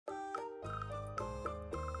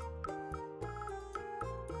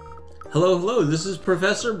Hello, hello, this is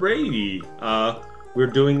Professor Brady.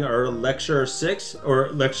 We're doing our lecture 6, or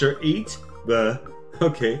lecture 8,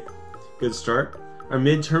 okay, good start. Our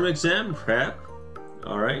midterm exam prep,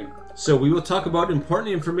 alright. So we will talk about important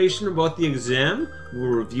information about the exam. We'll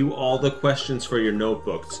review all the questions for your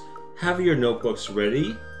notebooks. Have your notebooks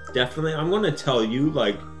ready. Definitely, I'm going to tell you,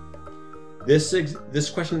 like, this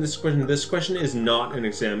question is not an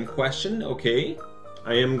exam question, okay?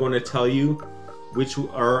 I am going to tell you which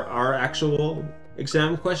are our actual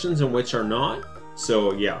exam questions and which are not.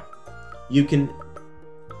 So yeah, you can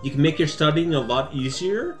make your studying a lot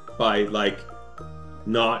easier by like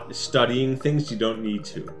not studying things you don't need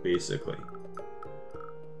to, basically.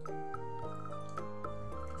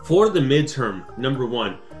 For the midterm, number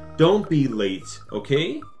 1, don't be late,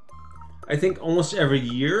 okay? I think almost every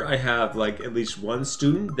year I have like at least one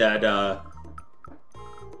student that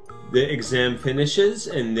the exam finishes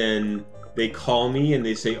and then they call me and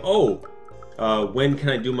they say, oh, when can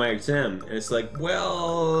I do my exam? And it's like,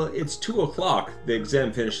 well, it's 2 o'clock. The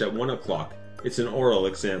exam finished at 1 o'clock. It's an oral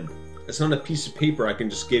exam. It's not a piece of paper I can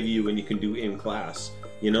just give you and you can do in class,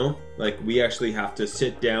 you know? Like, we actually have to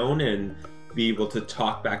sit down and be able to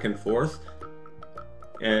talk back and forth.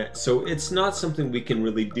 So it's not something we can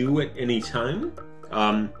really do at any time.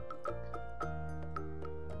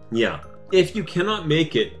 Yeah. If you cannot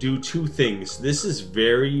make it, do 2 things. This is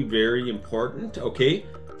very, very important, okay?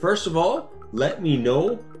 First of all, let me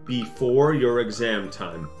know before your exam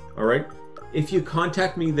time, all right? If you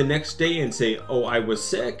contact me the next day and say, oh, I was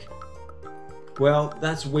sick, well,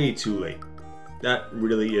 that's way too late. That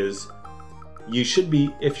really is. You should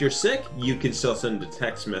be, if you're sick, you can still send a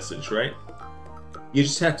text message, right? You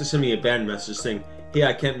just have to send me a bad message saying, hey,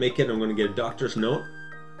 I can't make it, I'm gonna get a doctor's note.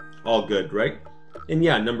 All good, right? And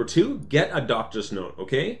yeah, number 2, get a doctor's note,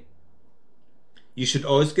 okay? You should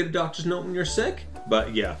always get a doctor's note when you're sick,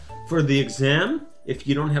 but yeah, for the exam, if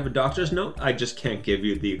you don't have a doctor's note, I just can't give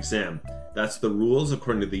you the exam. That's the rules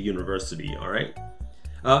according to the university, all right?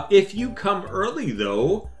 If you come early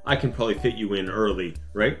though, I can probably fit you in early,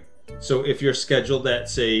 right? So if you're scheduled at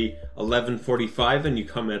say 11:45 and you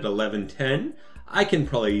come at 11:10, I can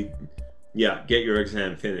probably, yeah, get your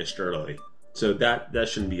exam finished early. So that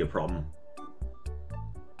shouldn't be a problem.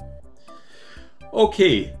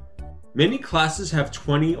 Okay, many classes have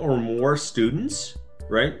 20 or more students,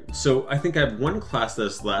 right? So I think I have one class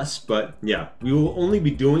that's less, but yeah, we will only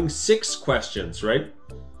be doing 6 questions, right?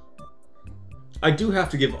 I do have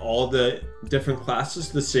to give all the different classes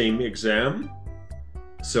the same exam.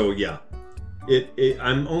 So yeah,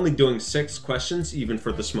 I'm only doing 6 questions even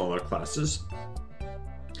for the smaller classes.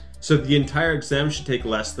 So the entire exam should take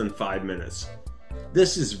less than 5 minutes.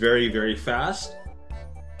 This is very, very fast.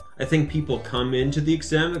 I think people come into the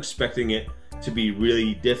exam expecting it to be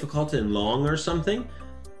really difficult and long or something.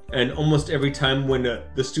 And almost every time when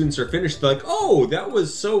the students are finished, they're like, oh, that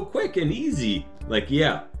was so quick and easy. Like,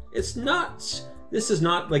 yeah, it's not, this is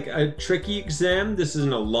not like a tricky exam. This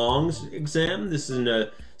isn't a long exam. This isn't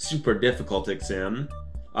a super difficult exam.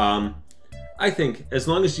 I think as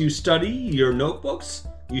long as you study your notebooks,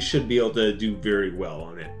 you should be able to do very well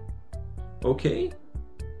on it. Okay?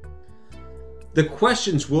 The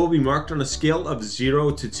questions will be marked on a scale of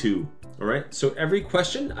 0 to 2. Alright, so every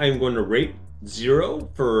question I am going to rate 0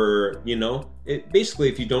 for, you know, basically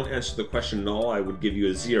if you don't answer the question at all, I would give you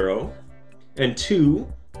a 0. And 2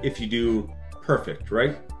 if you do perfect,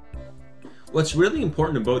 right? What's really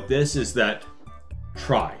important about this is that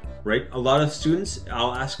try, right? A lot of students,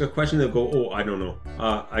 I'll ask a question, they'll go, oh, I don't know,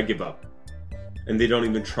 I give up. And they don't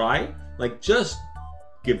even try. Like, just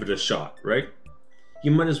give it a shot, right?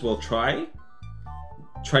 You might as well try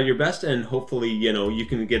your best, and hopefully, you know, you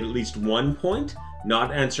can get at least 1 point.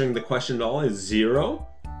 Not answering the question at all is 0.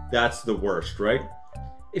 That's the worst, right?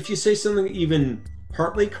 If you say something even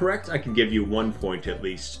partly correct, I can give you 1 point at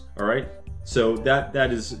least, all right? So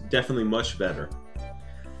that is definitely much better.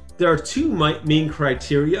 There are 2 main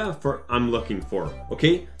criteria I'm looking for,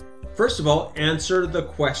 okay? First of all, answer the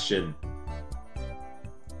question.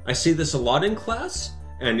 I say this a lot in class,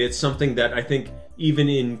 and it's something that I think even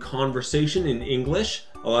in conversation in English,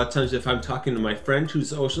 a lot of times if I'm talking to my friend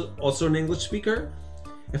who's also an English speaker,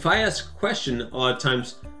 if I ask a question, a lot of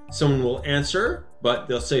times someone will answer, but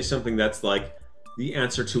they'll say something that's like the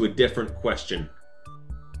answer to a different question.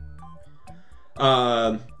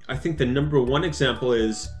 I think the number 1 example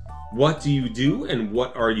is, what do you do and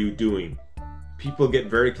what are you doing? People get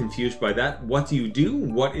very confused by that. What do you do?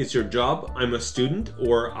 What is your job? I'm a student,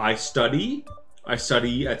 or I study. I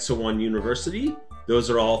study at so-on university.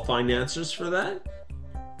 Those are all fine answers for that.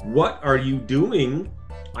 What are you doing?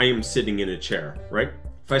 I am sitting in a chair, right?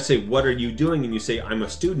 If I say, what are you doing? And you say, I'm a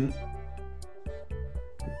student,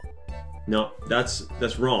 No, that's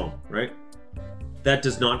wrong, right? That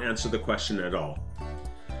does not answer the question at all.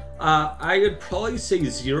 I would probably say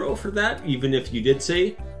 0 for that, even if you did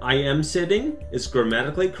say I am sitting is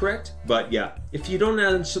grammatically correct. But yeah, if you don't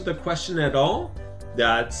answer the question at all,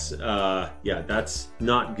 that's that's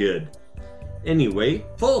not good. Anyway,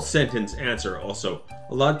 full sentence answer also.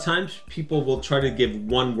 A lot of times people will try to give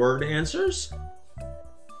one-word answers.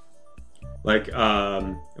 Like if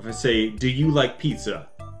I say, do you like pizza?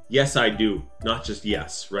 Yes, I do. Not just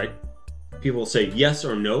yes, right? People say yes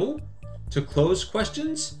or no to close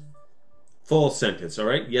questions. Full sentence, all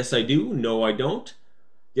right? Yes, I do. No, I don't.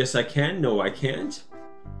 Yes, I can. No, I can't.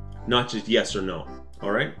 Not just yes or no,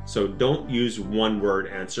 all right? So don't use one-word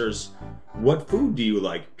answers. What food do you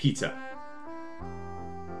like? Pizza.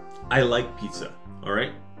 I like pizza, all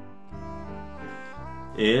right?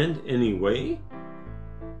 And anyway,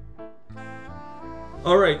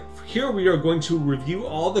 all right, here we are going to review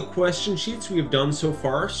all the question sheets we have done so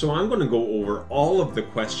far. So I'm going to go over all of the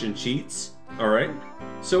question sheets, all right?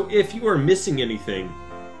 So if you are missing anything,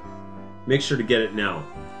 make sure to get it now.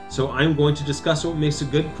 So I'm going to discuss what makes a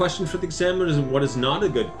good question for the examiners and what is not a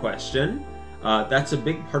good question. That's a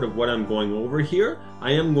big part of what I'm going over here.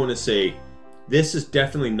 I am going to say this is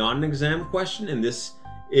definitely not an exam question and this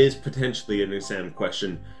is potentially an exam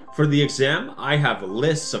question. For the exam, I have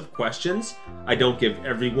lists of questions. I don't give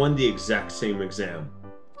everyone the exact same exam.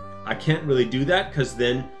 I can't really do that because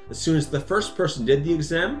then as soon as the first person did the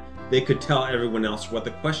exam, they could tell everyone else what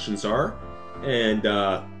the questions are. And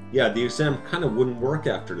yeah, the exam kind of wouldn't work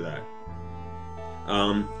after that.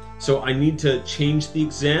 So I need to change the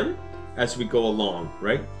exam as we go along,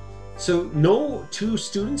 right? So no two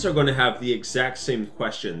students are going to have the exact same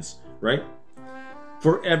questions, right?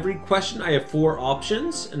 For every question, I have 4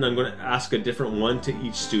 options, and I'm going to ask a different one to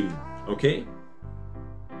each student, okay?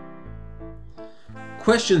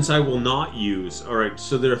 Questions I will not use. All right,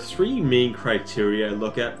 so there are 3 main criteria I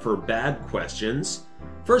look at for bad questions.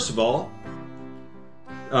 First of all,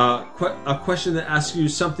 a question that asks you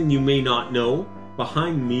something you may not know.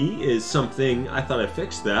 Behind me is something, I thought I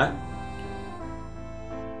fixed that.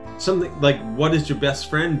 Something like, what is your best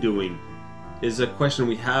friend doing? Is a question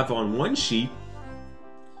we have on one sheet.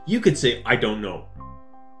 You could say, I don't know.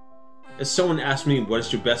 If someone asked me, what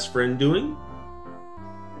is your best friend doing?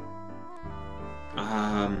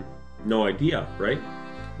 No idea, right?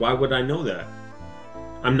 Why would I know that?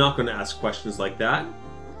 I'm not going to ask questions like that.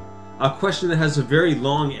 A question that has a very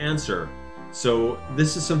long answer. So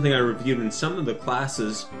this is something I reviewed in some of the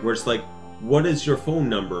classes where it's like, what is your phone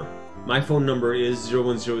number? My phone number is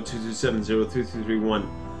 01022703331.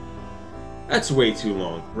 That's way too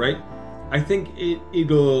long, right? I think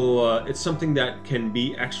it's something that can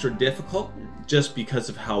be extra difficult just because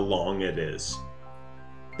of how long it is.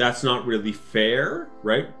 That's not really fair,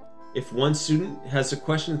 right? If one student has a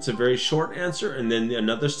question that's a very short answer and then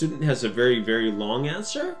another student has a very, very long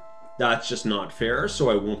answer, that's just not fair, so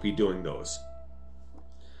I won't be doing those.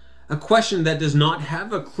 A question that does not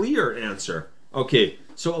have a clear answer. Okay,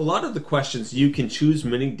 so a lot of the questions you can choose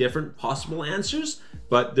many different possible answers,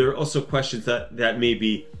 but there are also questions that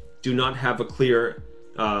maybe do not have a clear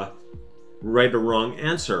right or wrong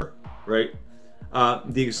answer, right?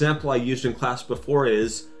 The example I used in class before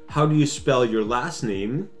is, how do you spell your last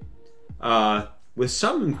name? With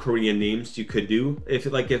some Korean names you could do, if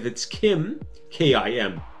it's Kim,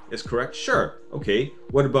 K-I-M is correct, sure, okay.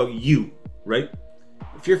 What about you, right?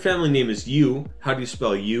 If your family name is Yu, how do you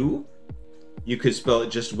spell you? You could spell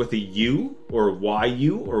it just with a U, or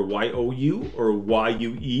Y-U, or Y-O-U, or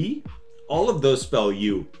Y-U-E. All of those spell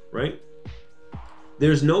you, right?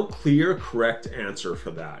 There's no clear correct answer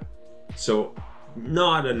for that. So,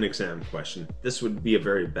 not an exam question. This would be a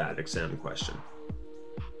very bad exam question.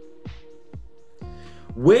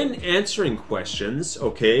 When answering questions,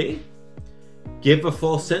 okay, give a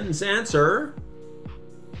full sentence answer.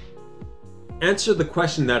 Answer the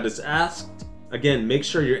question that is asked. Again, make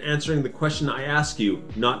sure you're answering the question I ask you,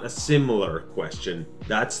 not a similar question.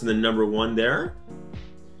 That's the number 1 there.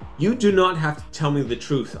 You do not have to tell me the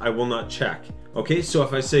truth. I will not check. Okay, so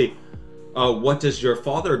if I say, what does your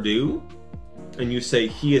father do? And you say,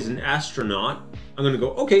 he is an astronaut. I'm going to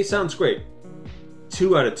go, okay, sounds great.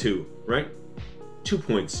 2 out of 2, right? 2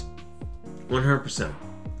 points. 100%.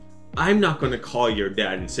 I'm not going to call your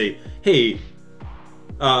dad and say, hey,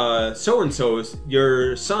 so-and-so,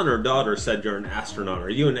 your son or daughter said you're an astronaut. Are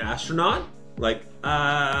you an astronaut? Like,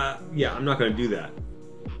 yeah, I'm not going to do that.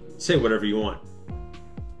 Say whatever you want.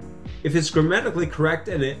 If it's grammatically correct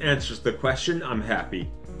and it answers the question, I'm happy.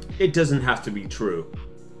 It doesn't have to be true.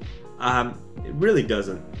 It really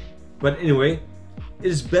doesn't. But anyway, it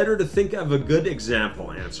is better to think of a good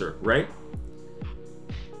example answer, right?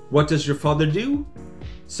 What does your father do?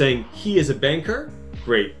 Saying he is a banker,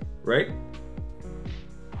 great, right?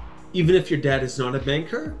 Even if your dad is not a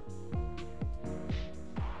banker,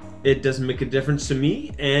 it doesn't make a difference to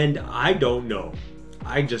me, and I don't know.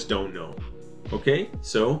 I just don't know. Okay,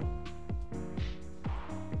 so.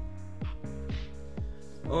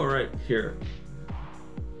 All right, here.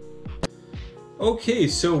 Okay,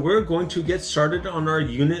 so we're going to get started on our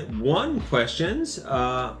Unit 1 questions.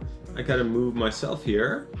 I gotta move myself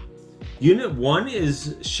here. Unit 1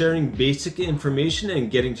 is sharing basic information and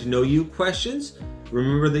getting to know you questions.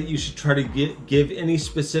 Remember that you should try to give any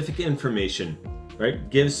specific information, right?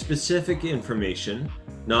 Give specific information,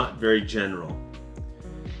 not very general.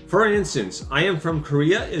 For instance, I am from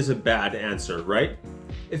Korea is a bad answer, right?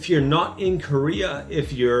 If you're not in Korea,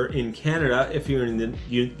 if you're in Canada, if you're in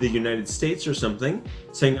the United States or something,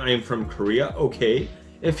 saying I am from Korea, okay.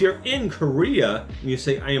 If you're in Korea and you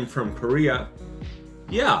say I am from Korea,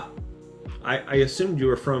 yeah, I assumed you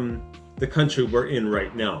were from the country we're in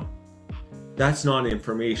right now. That's not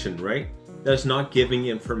information, right? That's not giving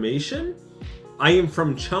information. I am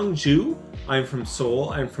from Cheongju, I'm from Seoul,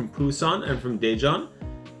 I'm from Busan, I'm from Daejeon.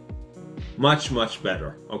 Much, much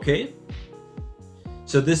better, okay?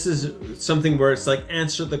 So this is something where it's like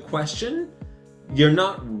answer the question. You're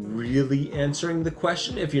not really answering the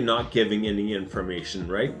question if you're not giving any information,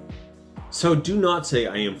 right? So do not say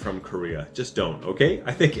I am from Korea. Just don't, okay?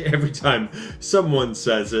 I think every time someone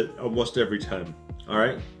says it, almost every time, all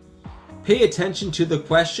right? Pay attention to the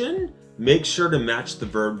question. Make sure to match the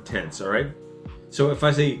verb tense, all right? So if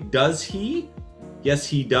I say, does he? Yes,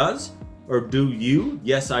 he does. Or do you?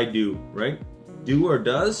 Yes, I do, right? Do or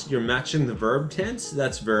does, you're matching the verb tense.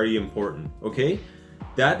 That's very important, okay?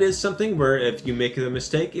 That is something where if you make a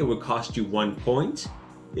mistake, it would cost you 1 point.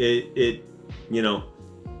 You know,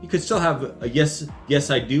 you could still have a yes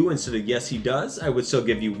I do instead of yes he does. I would still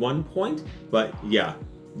give you 1 point, but yeah,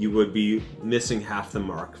 you would be missing half the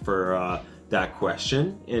mark for that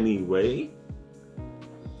question. Anyway,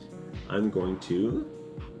 I'm going to...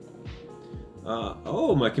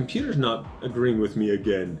 oh, my computer's not agreeing with me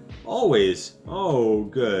again. Always. Oh,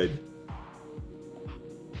 good.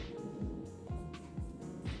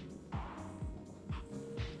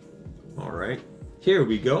 All right, here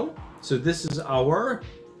we go. So this is our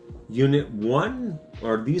Unit 1,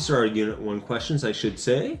 or these are our Unit 1 questions, I should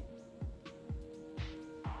say.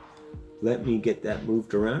 Let me get that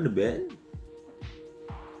moved around a bit.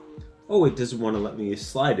 Oh, it doesn't want to let me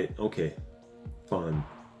slide it. Okay, fun.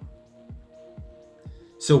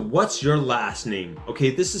 So what's your last name?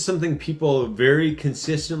 Okay, this is something people very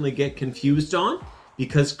consistently get confused on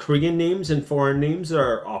because Korean names and foreign names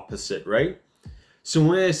are opposite, right? So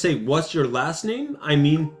when I say what's your last name, I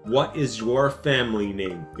mean what is your family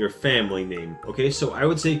name? Your family name. Okay, so I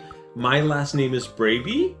would say my last name is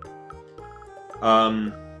Brady.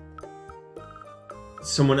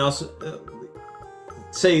 Someone else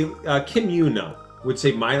say Kim Yuna would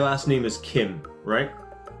say my last name is Kim, right?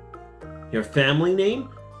 Your family name,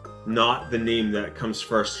 not the name that comes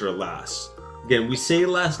first or last. Again, we say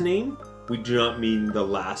last name, we do not mean the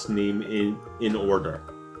last name in order.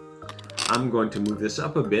 I'm going to move this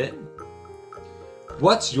up a bit.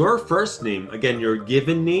 What's your first name? Again, your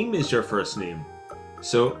given name is your first name.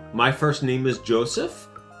 So my first name is Joseph.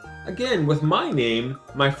 Again, with my name,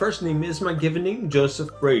 my first name is my given name, Joseph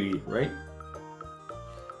Brady, right?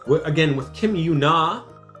 Again, with Kim Yuna,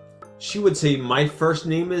 she would say my first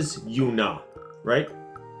name is Yuna, right?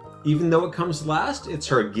 Even though it comes last, it's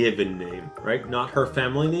her given name, right? Not her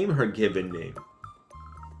family name, her given name.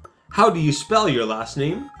 How do you spell your last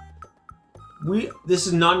name? This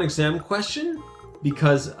is not an exam question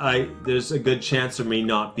because there's a good chance there may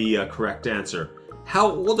not be a correct answer.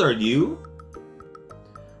 How old are you?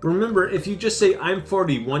 Remember, if you just say I'm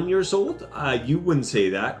 41 years old, you wouldn't say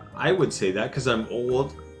that. I would say that because I'm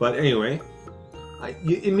old. But anyway,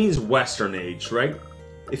 it means Western age, right?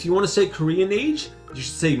 If you want to say Korean age, you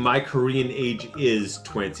should say my Korean age is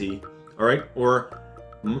 20, all right? Or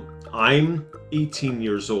I'm 18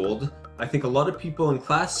 years old. I think a lot of people in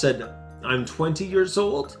class said I'm 20 years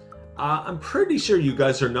old. I'm pretty sure you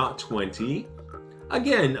guys are not 20.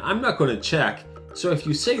 Again, I'm not going to check. So if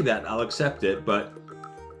you say that, I'll accept it, but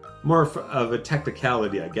more of a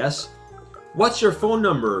technicality, I guess. What's your phone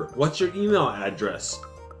number? What's your email address?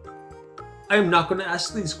 I am not going to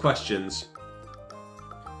ask these questions.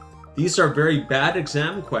 These are very bad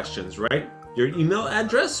exam questions, right? Your email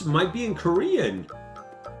address might be in Korean.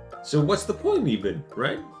 So what's the point even,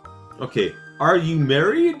 right? Okay, are you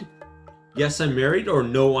married? Yes, I'm married, or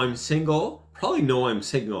no, I'm single. Probably no, I'm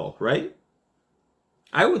single, right?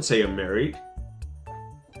 I would say I'm married.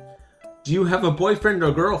 Do you have a boyfriend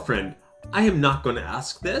or girlfriend? I am not going to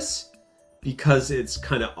ask this because it's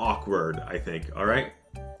kind of awkward, I think, all right?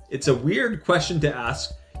 It's a weird question to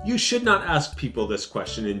ask. You should not ask people this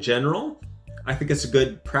question in general. I think it's a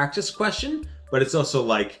good practice question, but it's also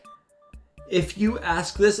like, if you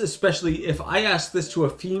ask this, especially if I ask this to a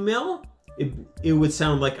female, it would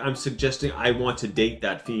sound like I'm suggesting I want to date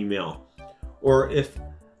that female. Or if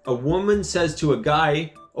a woman says to a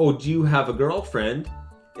guy, oh, do you have a girlfriend?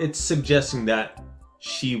 It's suggesting that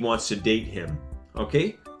she wants to date him,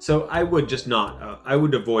 okay? So I would just not, I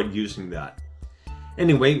would avoid using that.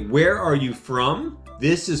 Anyway, where are you from?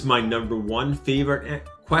 This is my #1 favorite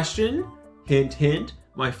question. Hint, hint,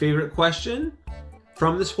 my favorite question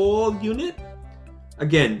from this whole unit.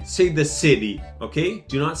 Again, say the city, okay?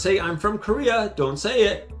 Do not say I'm from Korea. Don't say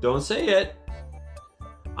it. Don't say it.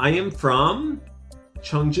 I am from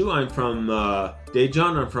Cheongju. I'm from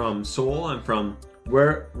Daejeon. I'm from Seoul. I'm from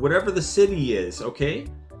whatever the city is, okay?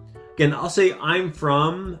 Again, I'll say I'm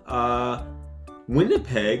from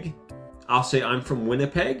Winnipeg. I'll say I'm from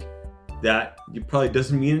Winnipeg. That probably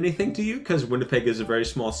doesn't mean anything to you because Winnipeg is a very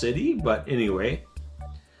small city, but anyway.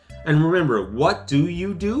 And remember, what do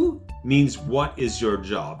you do means what is your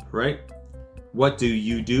job, right? What do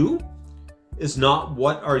you do is not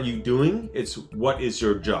what are you doing, it's what is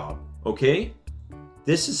your job, okay?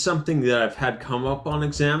 This is something that I've had come up on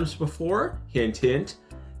exams before, hint, hint,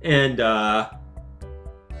 and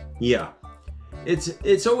yeah.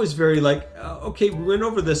 It's always very like, okay, we went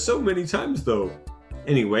over this so many times though.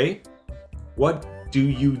 Anyway, what do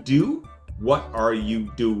you do? What are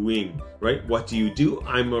you doing, right? What do you do?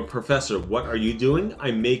 I'm a professor. What are you doing?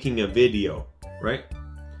 I'm making a video, right?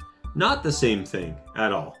 Not the same thing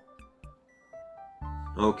at all.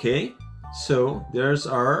 Okay, so there's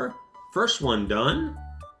our first one done.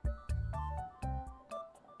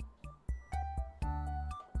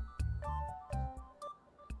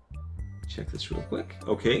 Check this real quick.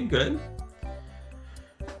 Okay, good.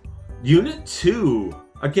 Unit 2.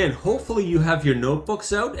 Again, hopefully you have your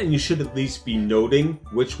notebooks out and you should at least be noting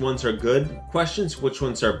which ones are good questions, which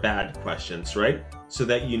ones are bad questions, right? So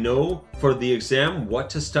that you know for the exam what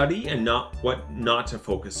to study and what not to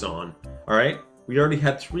focus on, all right? We already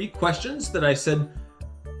had 3 questions that I said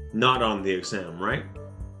not on the exam, right?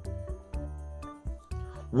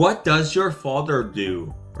 What does your father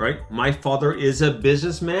do, right? My father is a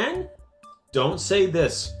businessman. Don't say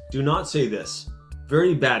this. Do not say this.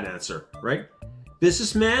 Very bad answer, right?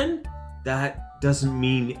 Businessman, that doesn't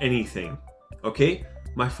mean anything, okay?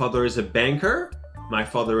 My father is a banker. My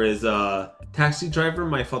father is a taxi driver.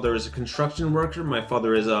 My father is a construction worker. My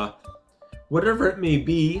father is a whatever it may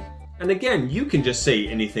be. And again, you can just say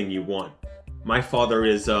anything you want. My father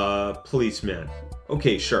is a policeman.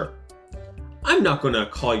 Okay, sure. I'm not gonna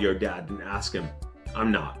call your dad and ask him.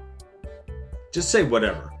 I'm not. Just say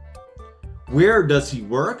whatever. Where does he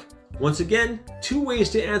work? Once again, 2 ways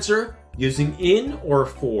to answer, using in or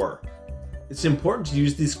for. It's important to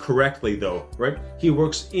use these correctly though, right? He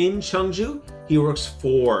works in Cheongju, he works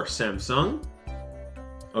for Samsung.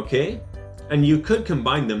 Okay? And you could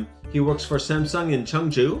combine them. He works for Samsung in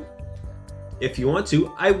Cheongju. If you want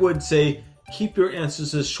to, I would say keep your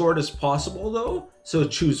answers as short as possible though, so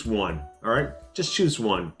choose one, all right? Just choose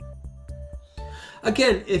one.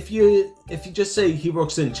 Again, if you just say he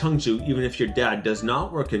works in Cheongju, even if your dad does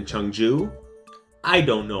not work in Cheongju, I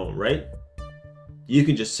don't know, right? You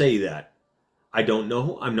can just say that. I don't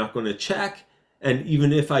know, I'm not going to check, and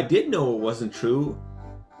even if I did know it wasn't true,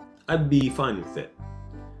 I'd be fine with it.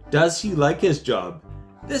 Does he like his job?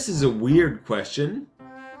 This is a weird question.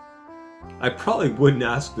 I probably wouldn't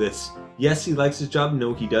ask this. Yes, he likes his job,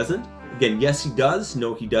 no he doesn't. Again, yes he does,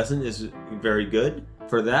 no he doesn't is very good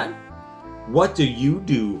for that. What do you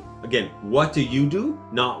do? Again, what do you do?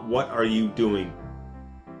 Not what are you doing?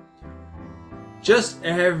 Just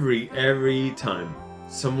every time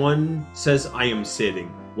someone says I am sitting.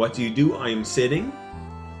 What do you do? I am sitting.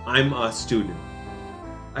 I'm a student.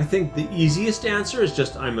 I think the easiest answer is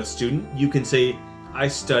just I'm a student. You can say I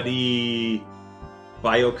study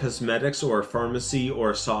biocosmetics or pharmacy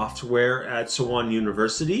or software at Sewon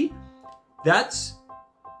University. That's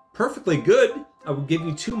perfectly good. I will give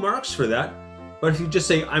you 2 marks for that. But if you just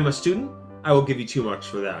say I'm a student, I will give you 2 marks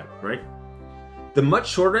for that, right? The much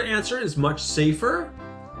shorter answer is much safer.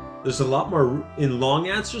 There's a lot more in long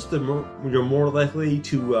answers, you're more likely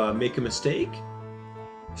to make a mistake.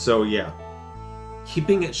 So yeah,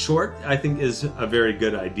 keeping it short I think is a very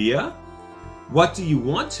good idea. What do you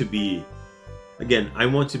want to be? Again, I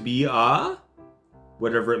want to be a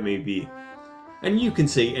whatever it may be. And you can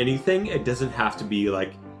say anything. It doesn't have to be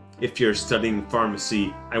like, if you're studying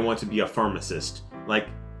pharmacy, I want to be a pharmacist. Like,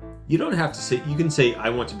 You don't have to say, you can say, I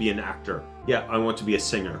want to be an actor. Yeah, I want to be a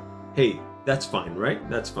singer. Hey, that's fine, right?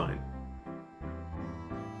 That's fine.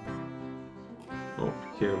 Oh,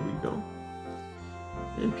 here we go.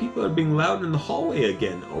 And people are being loud in the hallway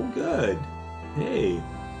again. Oh, good. Hey,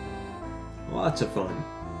 lots of fun.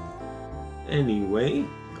 Anyway,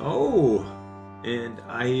 oh, and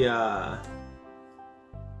I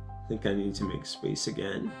think I need to make space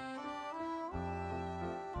again.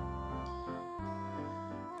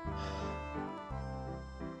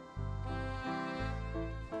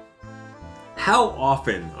 How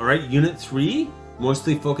often, all right, Unit 3,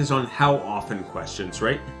 mostly focus on how often questions,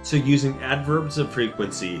 right? So using adverbs of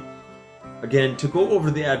frequency. Again, to go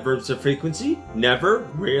over the adverbs of frequency, never,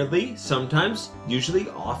 rarely, sometimes, usually,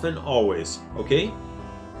 often, always, okay?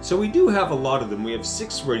 So we do have a lot of them. We have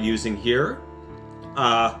 6 we're using here.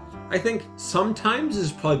 I think sometimes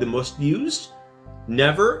is probably the most used,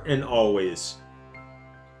 never and always.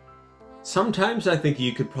 Sometimes I think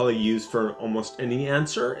you could probably use for almost any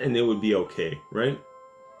answer and it would be okay, right?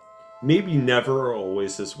 Maybe never or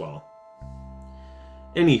always as well.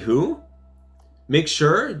 Anywho, make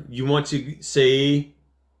sure you want to say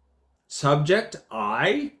subject,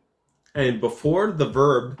 I, and before the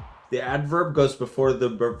verb, the adverb goes before the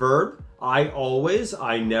verb. I always,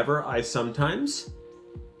 I never, I sometimes.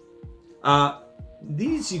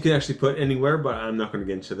 These you can actually put anywhere, but I'm not going to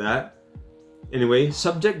get into that. Anyway,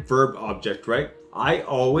 subject, verb, object, right? I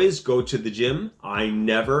always go to the gym. I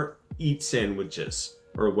never eat sandwiches,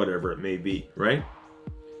 or whatever it may be, right?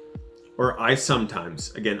 Or I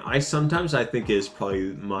sometimes. Again, I sometimes I think is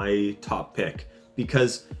probably my top pick,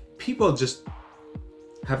 because people just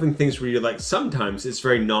having things where you're like, sometimes it's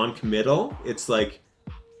very non-committal. It's like,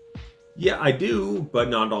 yeah, I do, but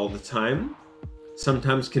not all the time.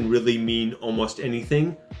 Sometimes can really mean almost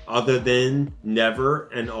anything other than never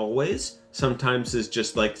and always. Sometimes is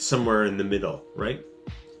just like somewhere in the middle, right?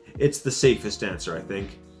 It's the safest answer, I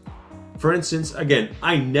think. For instance, again,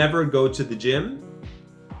 I never go to the gym.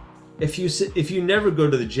 If you never go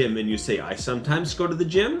to the gym and you say, I sometimes go to the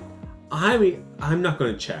gym, I'm not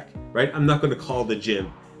going to check, right? I'm not going to call the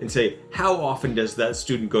gym and say, how often does that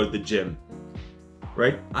student go to the gym,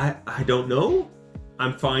 right? I don't know.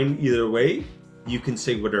 I'm fine either way. You can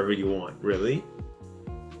say whatever you want, really.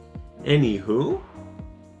 Anywho.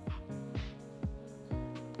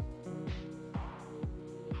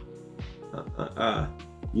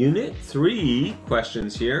 Unit 3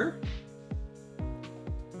 questions here.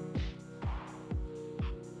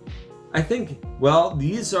 I think, well,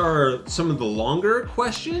 these are some of the longer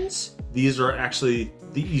questions. These are actually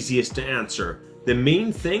the easiest to answer. The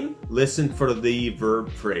main thing, listen for the verb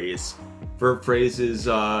phrase. Verb phrase is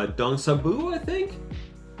dongsabu, I think.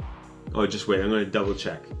 Oh, just wait, I'm going to double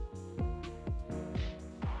check.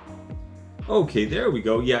 Okay, there we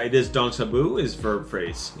go. Yeah, it is dongsabu is verb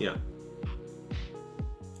phrase. Yeah.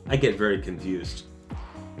 I get very confused.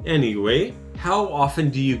 Anyway, how often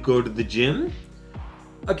do you go to the gym?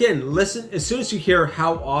 Again, listen, as soon as you hear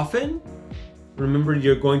how often, remember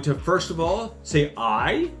you're going to first of all say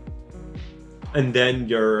I, and then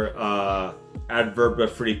your adverb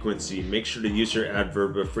of frequency. Make sure to use your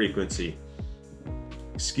adverb of frequency.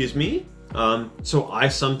 Excuse me? So I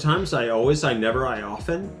sometimes, I always, I never, I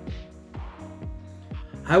often.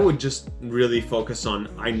 I would just really focus on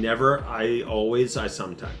I never, I always, I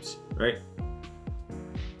sometimes, right?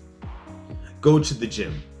 Go to the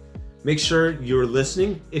gym. Make sure you're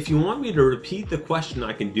listening. If you want me to repeat the question,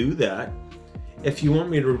 I can do that. If you want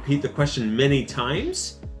me to repeat the question many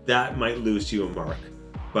times, that might lose you a mark.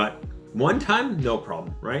 But one time, no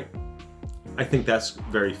problem, right? I think that's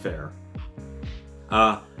very fair.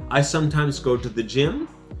 I sometimes go to the gym.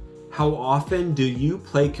 How often do you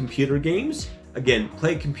play computer games? Again,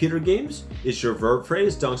 play computer games is your verb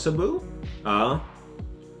phrase, dongsabu.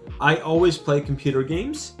 I always play computer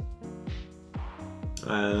games.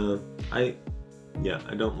 I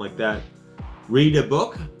don't like that. Read a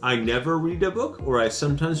book. I never read a book, or I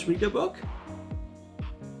sometimes read a book.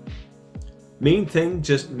 Main thing,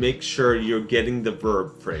 just make sure you're getting the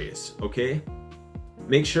verb phrase, okay?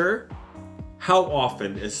 Make sure how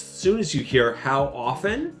often, as soon as you hear how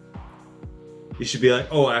often, you should be like,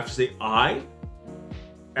 oh, I have to say I,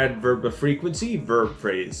 adverb of frequency, verb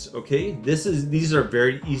phrase, okay? These are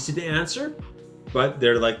very easy to answer, but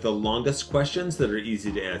they're like the longest questions that are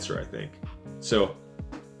easy to answer, I think. So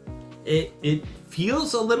it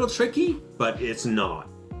feels a little tricky, but it's not.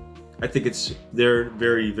 I think they're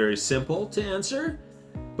very, very simple to answer,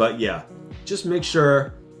 but yeah, just make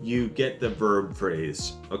sure you get the verb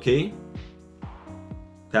phrase, okay?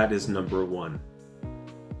 That is number 1.